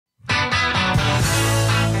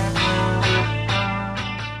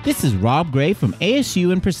This is Rob Gray from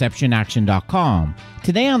ASU and PerceptionAction.com.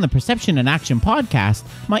 Today on the Perception in Action podcast,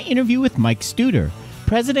 my interview with Mike Studer,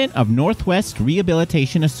 President of Northwest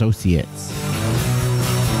Rehabilitation Associates.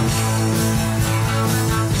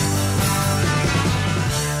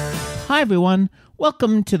 Hi everyone,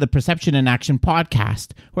 welcome to the Perception in Action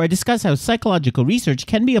podcast, where I discuss how psychological research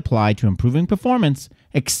can be applied to improving performance,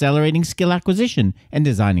 accelerating skill acquisition, and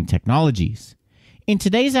designing technologies. In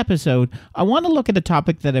today's episode, I want to look at a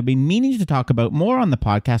topic that I've been meaning to talk about more on the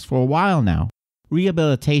podcast for a while now,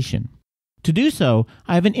 rehabilitation. To do so,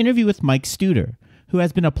 I have an interview with Mike Studer, who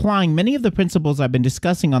has been applying many of the principles I've been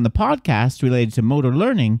discussing on the podcast related to motor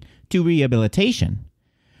learning to rehabilitation.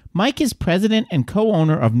 Mike is president and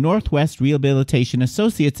co-owner of Northwest Rehabilitation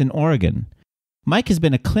Associates in Oregon. Mike has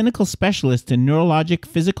been a clinical specialist in neurologic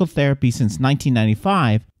physical therapy since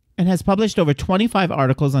 1995 and has published over 25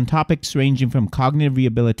 articles on topics ranging from cognitive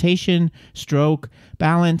rehabilitation, stroke,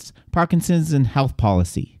 balance, Parkinson's, and health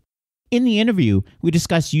policy. In the interview, we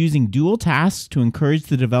discuss using dual tasks to encourage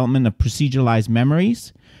the development of proceduralized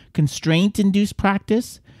memories, constraint-induced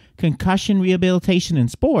practice, concussion rehabilitation in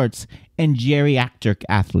sports, and geriatric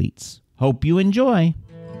athletes. Hope you enjoy.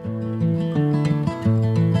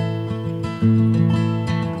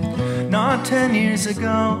 Not 10 years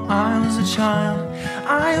ago, I was a child.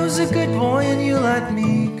 I was a good boy and you let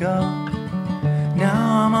me go.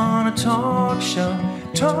 Now I'm on a talk show.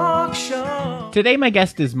 Today my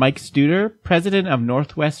guest is Mike Studer, President of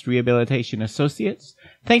Northwest Rehabilitation Associates.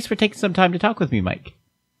 Thanks for taking some time to talk with me, Mike.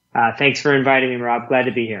 Thanks for inviting me, Rob. Glad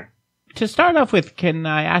to be here. To start off with, can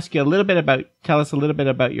I ask you tell us a little bit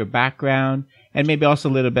about your background and maybe also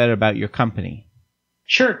a little bit about your company?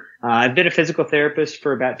 Sure. I've been a physical therapist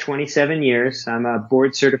for about 27 years. I'm a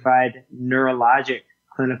board-certified neurologic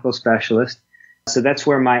clinical specialist. So that's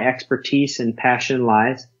where my expertise and passion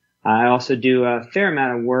lies. I also do a fair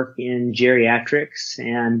amount of work in geriatrics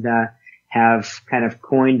and have kind of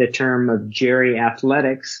coined the term of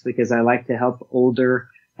geriathletics because I like to help older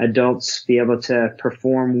adults be able to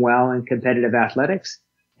perform well in competitive athletics.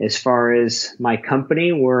 As far as my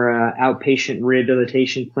company, we're an outpatient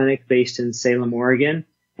rehabilitation clinic based in Salem, Oregon,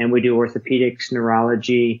 and we do orthopedics,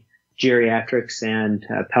 neurology, geriatrics, and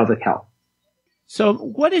pelvic health. So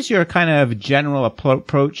what is your kind of general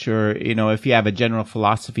approach or, if you have a general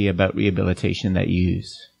philosophy about rehabilitation that you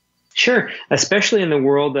use? Sure. Especially in the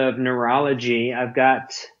world of neurology, I've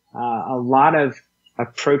got a lot of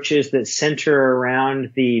approaches that center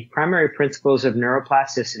around the primary principles of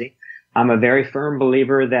neuroplasticity. I'm a very firm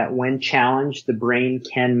believer that when challenged, the brain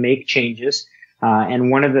can make changes.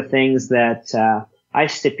 And one of the things that I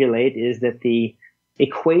stipulate is that the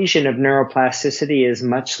equation of neuroplasticity is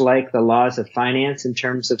much like the laws of finance in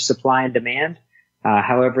terms of supply and demand.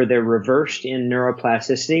 However, they're reversed in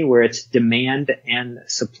neuroplasticity where it's demand and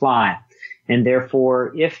supply. And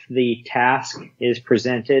therefore, if the task is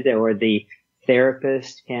presented or the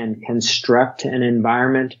therapist can construct an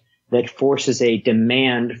environment that forces a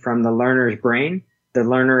demand from the learner's brain, the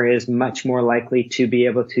learner is much more likely to be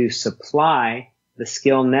able to supply the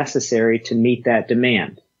skill necessary to meet that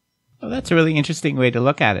demand. Well, that's a really interesting way to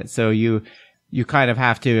look at it. So you kind of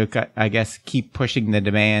have to, I guess, keep pushing the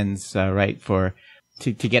demands, right,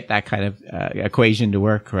 to get that kind of equation to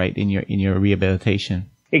work, right, in your rehabilitation.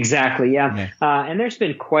 Exactly, yeah. And there's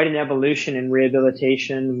been quite an evolution in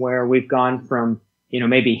rehabilitation where we've gone from,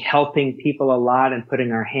 maybe helping people a lot and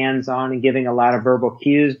putting our hands on and giving a lot of verbal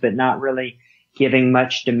cues, but not really giving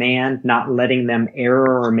much demand, not letting them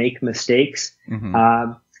error or make mistakes.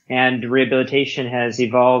 Mm-hmm. And rehabilitation has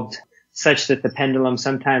evolved such that the pendulum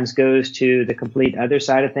sometimes goes to the complete other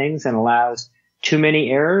side of things and allows too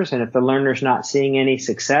many errors. And if the learner's not seeing any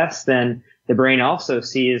success, then the brain also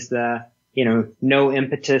sees the, no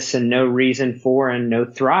impetus and no reason for and no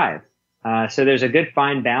thrive. So there's a good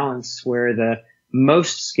fine balance where the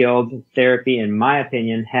most skilled therapy, in my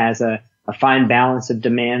opinion, has a fine balance of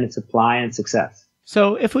demand and supply and success.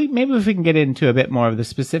 So if we can get into a bit more of the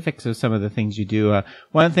specifics of some of the things you do.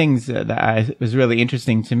 One of the things that was really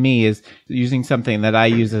interesting to me is using something that I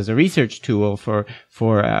use as a research tool for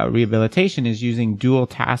rehabilitation is using dual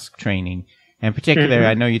task training. In particular, mm-hmm.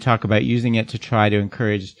 I know you talk about using it to try to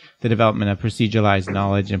encourage the development of proceduralized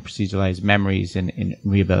knowledge and proceduralized memories in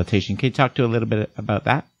rehabilitation. Can you talk to a little bit about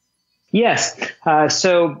that? Yes.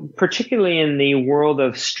 So particularly in the world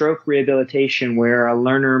of stroke rehabilitation where a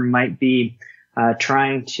learner might be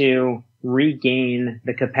trying to regain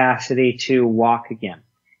the capacity to walk again.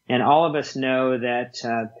 And all of us know that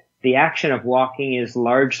the action of walking is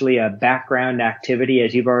largely a background activity,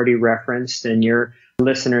 as you've already referenced, and your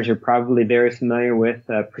listeners are probably very familiar with.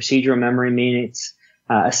 Procedural memory means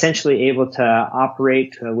essentially able to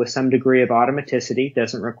operate with some degree of automaticity,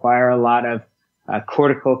 doesn't require a lot of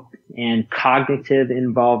cortical and cognitive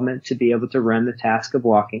involvement to be able to run the task of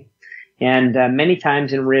walking. And many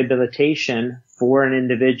times in rehabilitation for an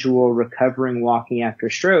individual recovering walking after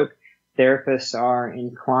stroke, therapists are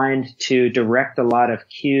inclined to direct a lot of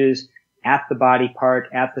cues at the body part,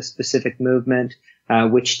 at the specific movement,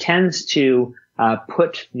 which tends to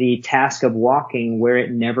put the task of walking where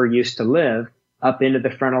it never used to live, up into the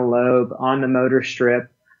frontal lobe, on the motor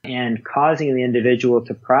strip, and causing the individual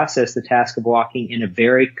to process the task of walking in a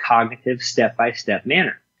very cognitive step-by-step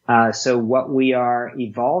manner. So what we are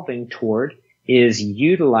evolving toward is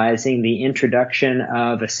utilizing the introduction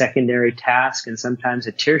of a secondary task and sometimes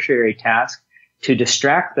a tertiary task to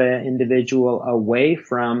distract the individual away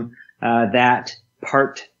from that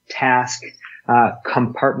part task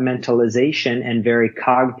compartmentalization and very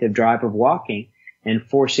cognitive drive of walking, and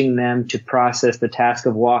forcing them to process the task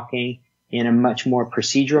of walking in a much more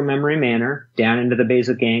procedural memory manner down into the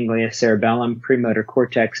basal ganglia, cerebellum, premotor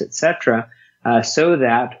cortex, etc., so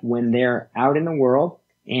that when they're out in the world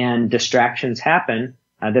and distractions happen,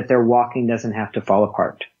 that their walking doesn't have to fall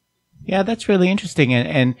apart. Yeah, that's really interesting.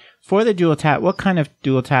 And for the dual task, what kind of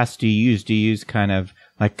dual tasks do you use? Do you use kind of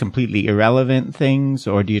like completely irrelevant things,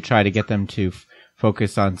 or do you try to get them to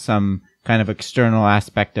focus on some kind of external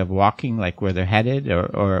aspect of walking, like where they're headed,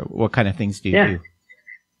 or what kind of things do you do?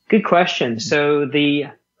 Good question. So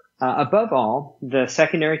above all, the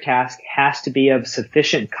secondary task has to be of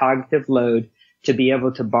sufficient cognitive load to be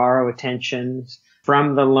able to borrow attention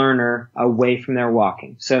from the learner away from their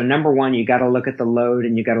walking. So number one, you got to look at the load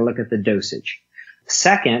and you got to look at the dosage.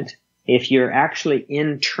 Second, if you're actually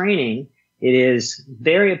in training, it is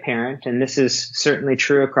very apparent, and this is certainly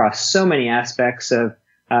true across so many aspects of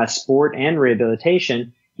sport and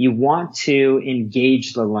rehabilitation, you want to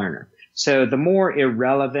engage the learner. So the more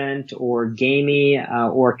irrelevant or gamey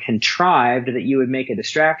or contrived that you would make a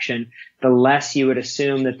distraction, the less you would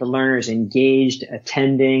assume that the learner is engaged,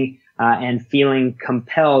 attending, and feeling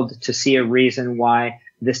compelled to see a reason why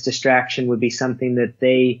this distraction would be something that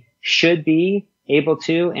they should be able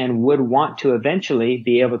to and would want to eventually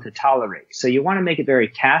be able to tolerate. So you want to make it very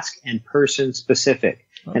task and person specific.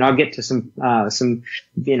 Okay. And I'll get to some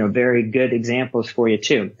very good examples for you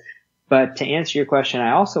too. But to answer your question,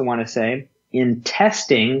 I also want to say in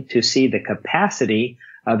testing to see the capacity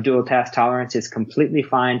of dual task tolerance, it's completely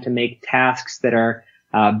fine to make tasks that are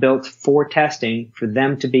built for testing for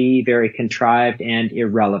them to be very contrived and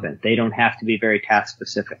irrelevant. They don't have to be very task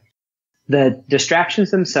specific. The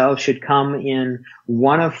distractions themselves should come in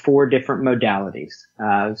one of four different modalities.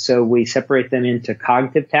 So we separate them into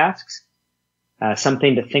cognitive tasks,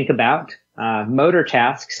 something to think about, motor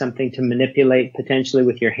tasks, something to manipulate potentially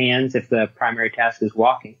with your hands if the primary task is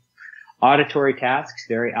walking, auditory tasks,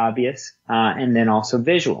 very obvious, and then also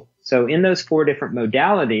visual. So in those four different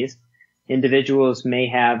modalities, individuals may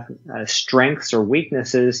have strengths or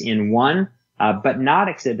weaknesses in one, but not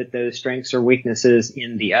exhibit those strengths or weaknesses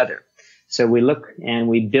in the other. So we look and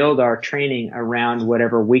we build our training around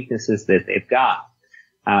whatever weaknesses that they've got.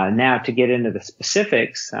 Now to get into the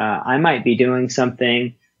specifics, I might be doing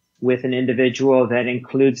something with an individual that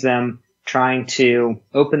includes them trying to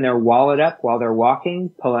open their wallet up while they're walking,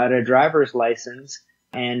 pull out a driver's license,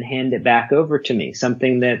 and hand it back over to me,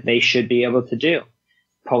 something that they should be able to do.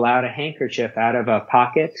 Pull out a handkerchief out of a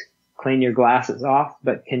pocket, clean your glasses off,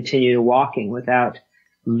 but continue walking without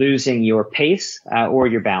losing your pace or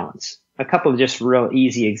your balance. A couple of just real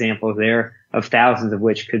easy examples there of thousands of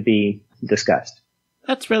which could be discussed.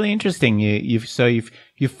 That's really interesting. You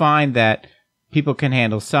find that people can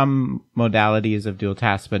handle some modalities of dual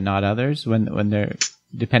tasks, but not others when they're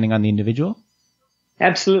depending on the individual?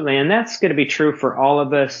 Absolutely. And that's going to be true for all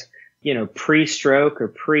of us, pre-stroke or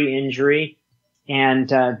pre-injury. And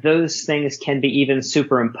those things can be even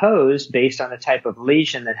superimposed based on the type of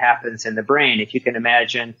lesion that happens in the brain. If you can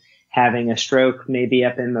imagine having a stroke maybe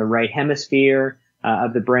up in the right hemisphere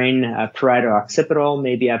of the brain, parieto-occipital,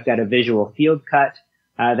 maybe I've got a visual field cut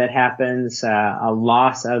that happens, a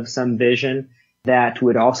loss of some vision that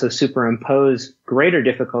would also superimpose greater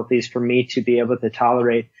difficulties for me to be able to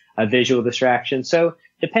tolerate a visual distraction. So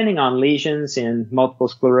depending on lesions in multiple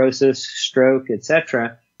sclerosis, stroke,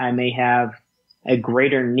 etc., I may have a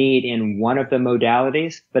greater need in one of the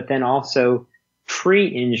modalities, but then also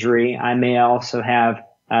pre-injury, I may also have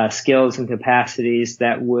skills and capacities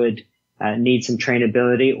that would need some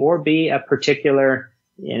trainability or be a particular,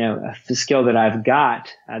 a skill that I've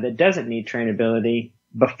got that doesn't need trainability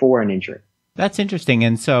before an injury. That's interesting.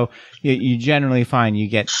 And so you generally find you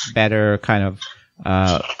get better kind of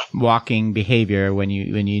walking behavior when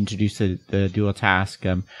you introduce the dual task.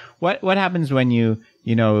 What happens when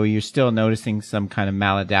you're still noticing some kind of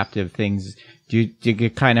maladaptive things? Do you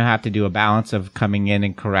kind of have to do a balance of coming in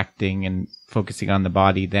and correcting and focusing on the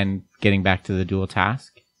body, then getting back to the dual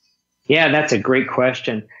task? Yeah, that's a great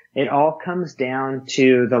question. It all comes down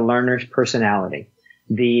to the learner's personality.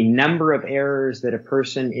 The number of errors that a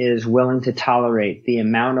person is willing to tolerate, the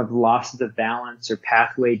amount of losses of balance or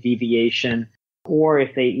pathway deviation, or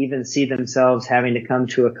if they even see themselves having to come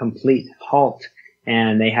to a complete halt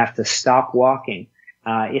and they have to stop walking.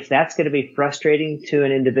 If that's going to be frustrating to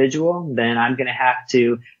an individual, then I'm going to have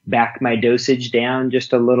to back my dosage down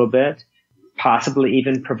just a little bit, possibly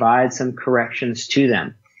even provide some corrections to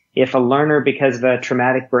them. If a learner, because of a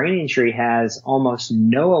traumatic brain injury, has almost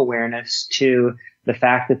no awareness to the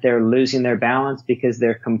fact that they're losing their balance because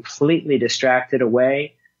they're completely distracted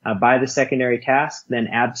away by the secondary task, then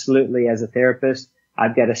absolutely, as a therapist,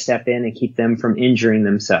 I've got to step in and keep them from injuring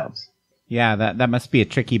themselves. Yeah, that must be a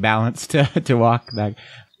tricky balance to walk back.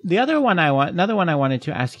 Another one I wanted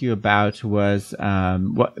to ask you about was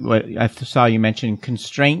what I saw you mention,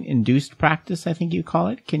 constraint-induced practice, I think you call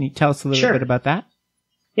it. Can you tell us a little bit about that?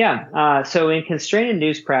 Yeah. So in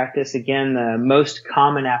constraint-induced practice, again, the most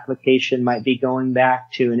common application might be going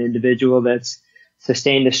back to an individual that's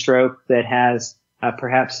sustained a stroke that has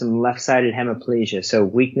perhaps some left-sided hemiplegia, so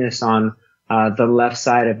weakness on the left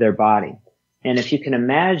side of their body. And if you can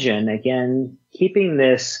imagine, again, keeping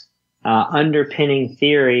this underpinning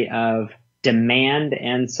theory of demand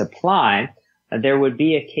and supply, there would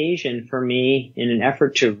be occasion for me, in an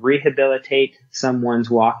effort to rehabilitate someone's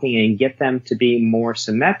walking and get them to be more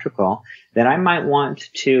symmetrical, that I might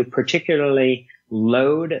want to particularly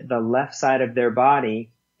load the left side of their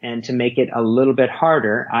body and to make it a little bit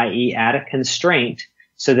harder, i.e. add a constraint,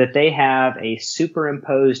 so that they have a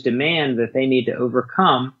superimposed demand that they need to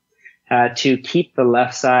overcome to keep the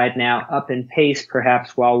left side now up in pace,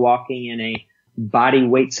 perhaps while walking in a body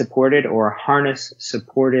weight supported or harness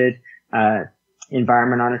supported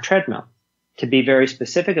environment on a treadmill. To be very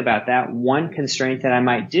specific about that, one constraint that I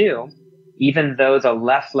might do, even though the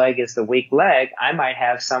left leg is the weak leg, I might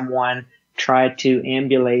have someone try to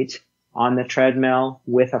ambulate on the treadmill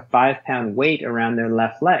with a 5-pound weight around their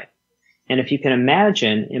left leg. And if you can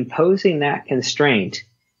imagine, imposing that constraint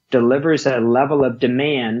delivers a level of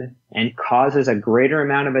demand and causes a greater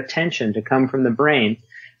amount of attention to come from the brain.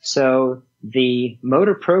 So the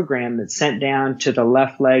motor program that's sent down to the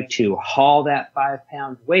left leg to haul that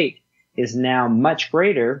 5-pound weight is now much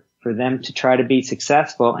greater for them to try to be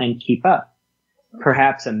successful and keep up.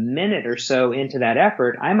 Perhaps a minute or so into that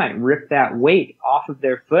effort, I might rip that weight off of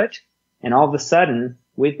their foot, and all of a sudden,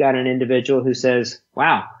 we've got an individual who says,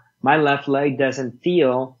 wow, my left leg doesn't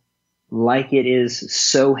feel like it is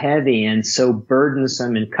so heavy and so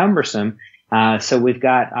burdensome and cumbersome. So we've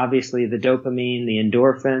got obviously the dopamine, the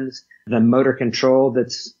endorphins, the motor control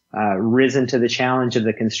that's risen to the challenge of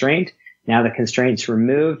the constraint. Now the constraint's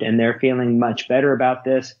removed and they're feeling much better about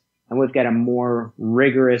this. And we've got a more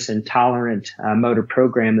rigorous and tolerant motor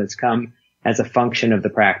program that's come as a function of the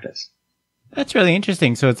practice. That's really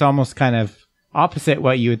interesting. So it's almost kind of opposite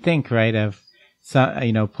what you would think, right? Of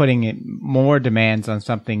putting it more demands on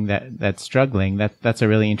something that's struggling. That's a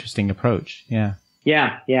really interesting approach. Yeah.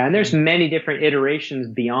 Yeah. And there's many different iterations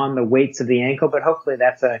beyond the weights of the ankle, but hopefully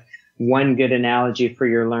that's one good analogy for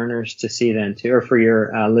your learners to see then too, or for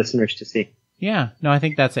your listeners to see. Yeah. No, I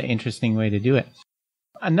think that's an interesting way to do it.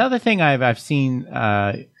 Another thing I've seen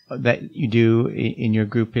that you do in your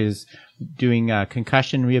group is doing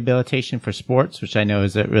concussion rehabilitation for sports, which I know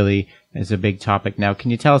is a big topic now.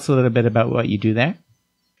 Can you tell us a little bit about what you do there?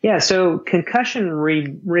 Yeah, so concussion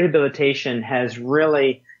rehabilitation has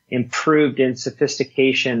really improved in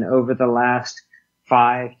sophistication over the last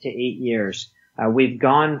 5 to 8 years. We've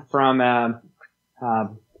gone from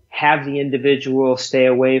have the individual stay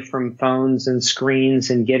away from phones and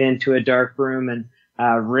screens and get into a dark room and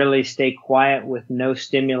really stay quiet with no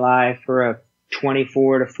stimuli for a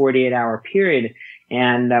 24 to 48 hour period.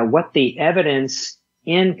 And what the evidence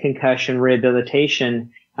in concussion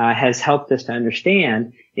rehabilitation has helped us to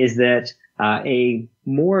understand is that a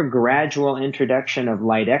more gradual introduction of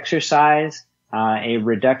light exercise, a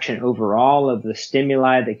reduction overall of the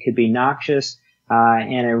stimuli that could be noxious,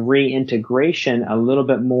 and a reintegration a little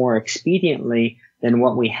bit more expediently than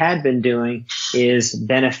what we had been doing is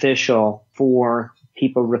beneficial for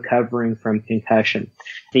people recovering from concussion.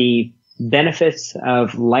 The benefits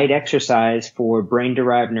of light exercise for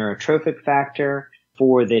brain-derived neurotrophic factor,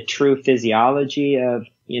 for the true physiology of,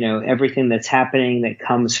 everything that's happening that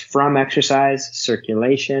comes from exercise,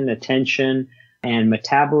 circulation, attention, and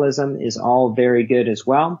metabolism is all very good as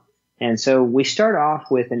well. And so we start off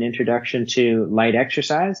with an introduction to light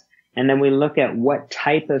exercise, and then we look at what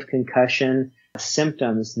type of concussion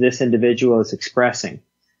symptoms this individual is expressing.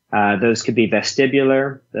 Those could be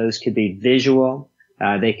vestibular, those could be visual,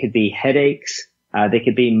 they could be headaches, they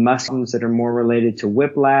could be muscles that are more related to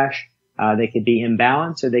whiplash, they could be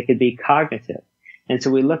imbalance, or they could be cognitive. And so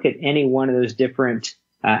we look at any one of those different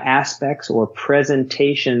aspects or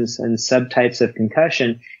presentations and subtypes of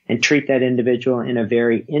concussion and treat that individual in a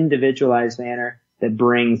very individualized manner that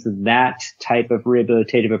brings that type of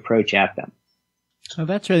rehabilitative approach at them. Oh,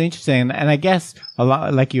 that's really interesting. And I guess a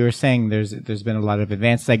lot, like you were saying, there's been a lot of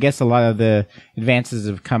advances. I guess a lot of the advances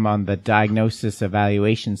have come on the diagnosis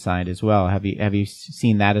evaluation side as well. Have you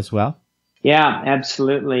seen that as well? Yeah,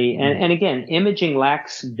 absolutely. And again, imaging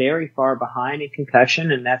lags very far behind in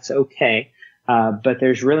concussion, and that's okay. But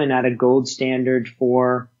there's really not a gold standard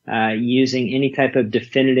for using any type of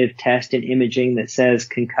definitive test in imaging that says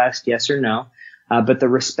concussed, yes or no. But the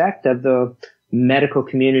respect of the medical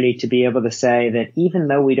community to be able to say that even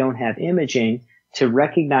though we don't have imaging, to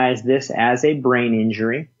recognize this as a brain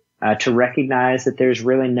injury, to recognize that there's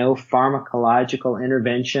really no pharmacological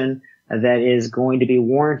intervention that is going to be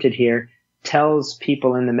warranted here, tells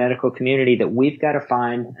people in the medical community that we've got to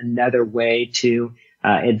find another way to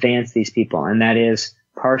advance these people. And that is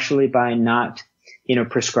partially by not,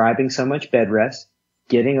 prescribing so much bed rest,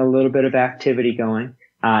 getting a little bit of activity going,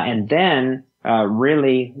 and then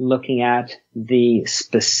really looking at the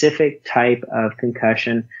specific type of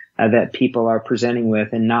concussion that people are presenting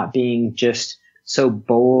with, and not being just so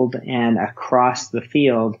bold and across the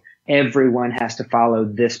field, everyone has to follow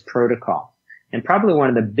this protocol. And probably one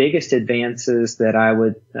of the biggest advances that I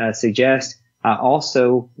would suggest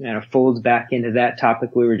also folds back into that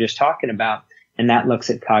topic we were just talking about, and that looks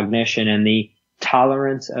at cognition and the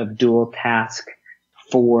tolerance of dual task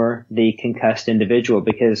for the concussed individual,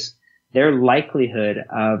 because their likelihood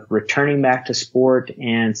of returning back to sport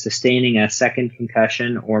and sustaining a second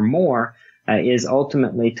concussion or more is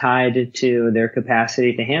ultimately tied to their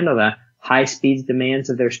capacity to handle the high speed demands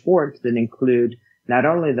of their sport that include not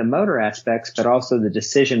only the motor aspects, but also the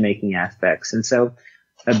decision-making aspects. And so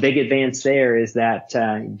a big advance there is that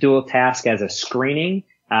dual task as a screening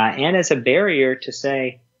and as a barrier to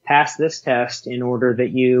say, pass this test in order that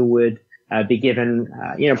you would be given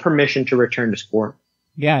permission to return to sport.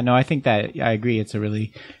 Yeah, no, I think that I agree. It's a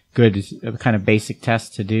really good kind of basic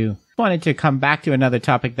test to do. I wanted to come back to another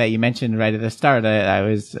topic that you mentioned right at the start. I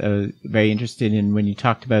was very interested in when you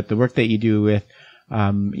talked about the work that you do with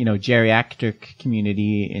geriatric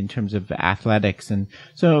community in terms of athletics. And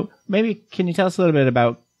so maybe can you tell us a little bit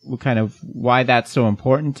about kind of why that's so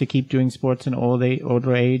important to keep doing sports in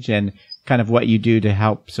older age, and kind of what you do to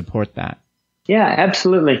help support that? Yeah,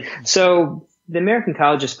 absolutely. So the American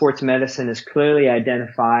College of Sports Medicine has clearly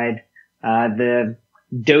identified the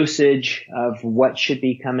dosage of what should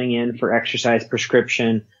be coming in for exercise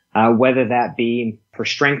prescription, whether that be for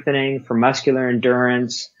strengthening, for muscular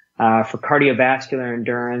endurance, for cardiovascular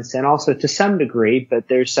endurance, and also to some degree, but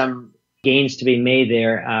there's some gains to be made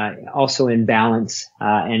there, also in balance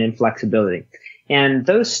and in flexibility. And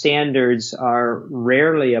those standards are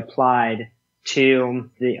rarely applied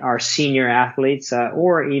to our senior athletes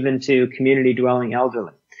or even to community dwelling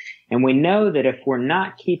elderly. And we know that if we're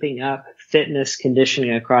not keeping up fitness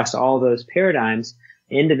conditioning across all those paradigms,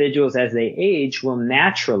 individuals as they age will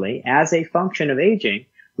naturally, as a function of aging,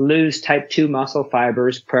 lose type 2 muscle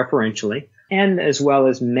fibers preferentially, and as well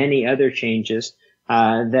as many other changes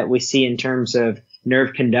that we see in terms of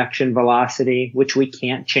nerve conduction velocity, which we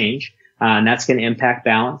can't change, and that's going to impact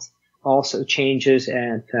balance. Also changes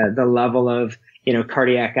at the level of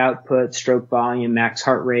cardiac output, stroke volume, max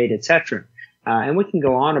heart rate, etc. And we can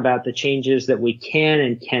go on about the changes that we can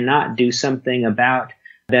and cannot do something about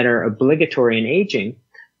that are obligatory in aging.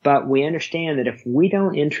 But we understand that if we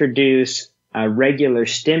don't introduce regular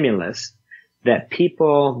stimulus, that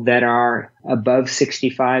people that are above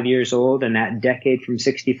 65 years old, and that decade from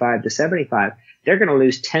 65 to 75, they're going to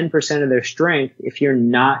lose 10% of their strength if you're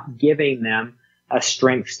not giving them a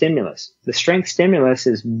strength stimulus. The strength stimulus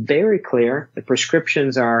is very clear. The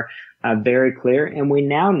prescriptions are very clear. And we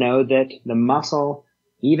now know that the muscle,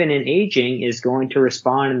 even in aging, is going to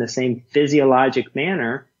respond in the same physiologic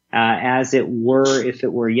manner as it were if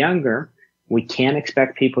it were younger. We can't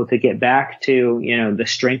expect people to get back to, the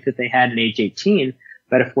strength that they had at age 18.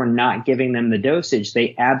 But if we're not giving them the dosage,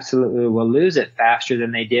 they absolutely will lose it faster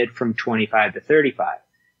than they did from 25 to 35.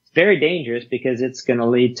 It's very dangerous because it's going to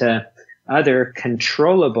lead to other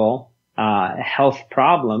controllable health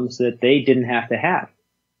problems that they didn't have to have.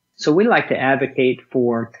 So we like to advocate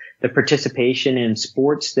for the participation in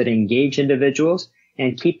sports that engage individuals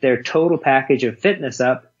and keep their total package of fitness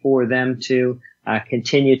up for them to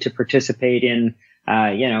continue to participate in,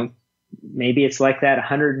 maybe it's like that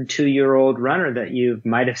 102-year-old runner that you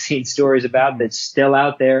might have seen stories about that's still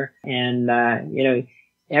out there. And,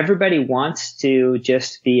 everybody wants to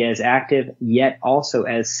just be as active, yet also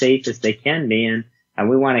as safe as they can be. And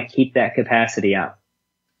we want to keep that capacity up.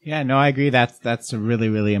 Yeah, no, I agree. That's really,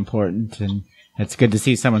 really important. And it's good to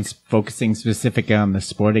see someone's focusing specifically on the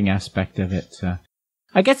sporting aspect of it.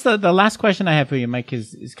 I guess the last question I have for you, Mike,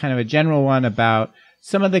 is kind of a general one about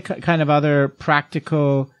some of the kind of other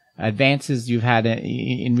practical advances you've had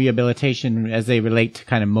in rehabilitation as they relate to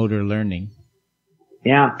kind of motor learning.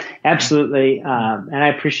 Yeah, absolutely. And I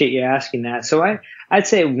appreciate you asking that. So I'd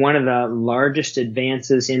say one of the largest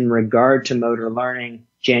advances in regard to motor learning,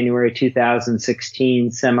 January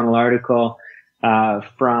 2016 seminal article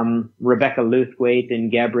from Rebecca Luthwaite and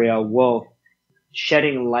Gabrielle Wolf,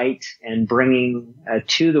 shedding light and bringing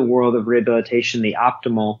to the world of rehabilitation the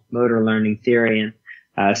optimal motor learning theory.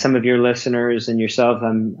 And some of your listeners and yourself,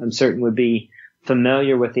 I'm certain, would be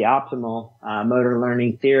familiar with the optimal motor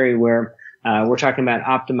learning theory, where we're talking about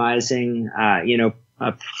optimizing,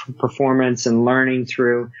 performance and learning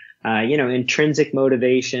through, intrinsic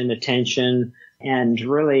motivation, attention, and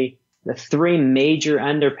really the three major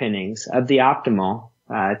underpinnings of the optimal,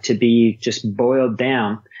 to be just boiled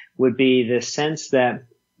down, would be the sense that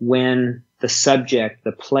when the subject,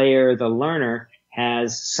 the player, the learner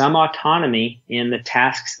has some autonomy in the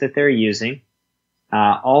tasks that they're using,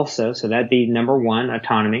 so that'd be number one,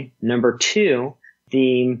 autonomy. Number two,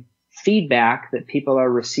 the feedback that people are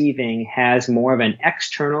receiving has more of an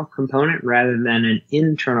external component rather than an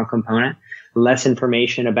internal component, less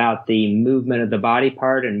information about the movement of the body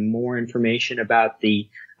part and more information about the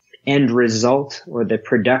end result or the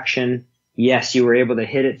production. Yes, you were able to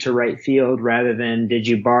hit it to right field rather than did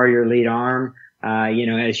you bar your lead arm,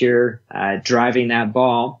 as you're driving that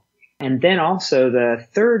ball. And then also the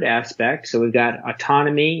third aspect. So we've got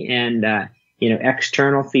autonomy and,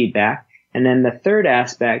 external feedback. And then the third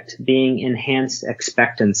aspect being enhanced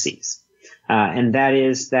expectancies. And that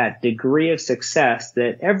is that degree of success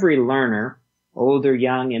that every learner, older,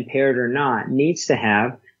 young, impaired or not, needs to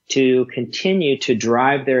have to continue to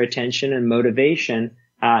drive their attention and motivation,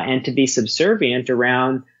 and to be subservient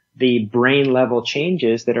around the brain level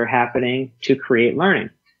changes that are happening to create learning,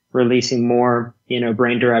 releasing more,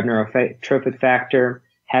 brain derived neurotrophic factor,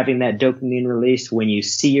 having that dopamine released when you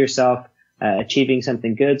see yourself achieving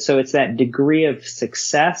something good. So it's that degree of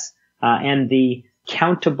success, and the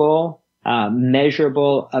countable,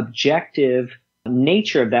 measurable, objective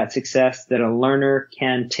nature of that success that a learner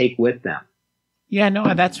can take with them. Yeah,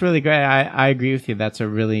 no, that's really great. I agree with you. That's a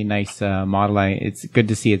really nice model. It's good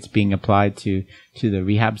to see it's being applied to the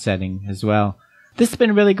rehab setting as well. This has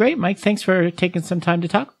been really great, Mike. Thanks for taking some time to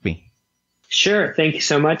talk with me. Sure. Thank you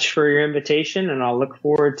so much for your invitation, and I'll look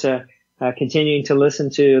forward to continuing to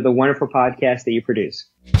listen to the wonderful podcast that you produce.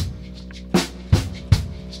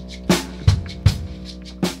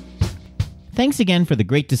 Thanks again for the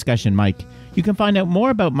great discussion, Mike. You can find out more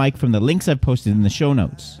about Mike from the links I've posted in the show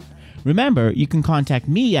notes. Remember, you can contact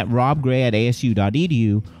me at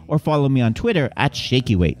robgray@asu.edu or follow me on Twitter at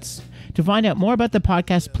ShakyWeights. To find out more about the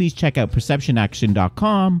podcast, please check out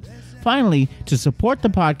perceptionaction.com. Finally, to support the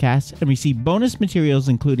podcast and receive bonus materials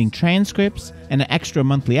including transcripts and an extra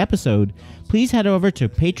monthly episode, please head over to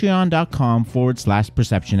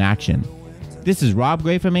patreon.com/perceptionaction. This is Rob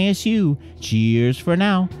Gray from ASU. Cheers for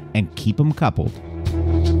now, and keep 'em coupled.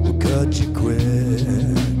 Could you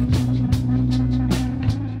quit?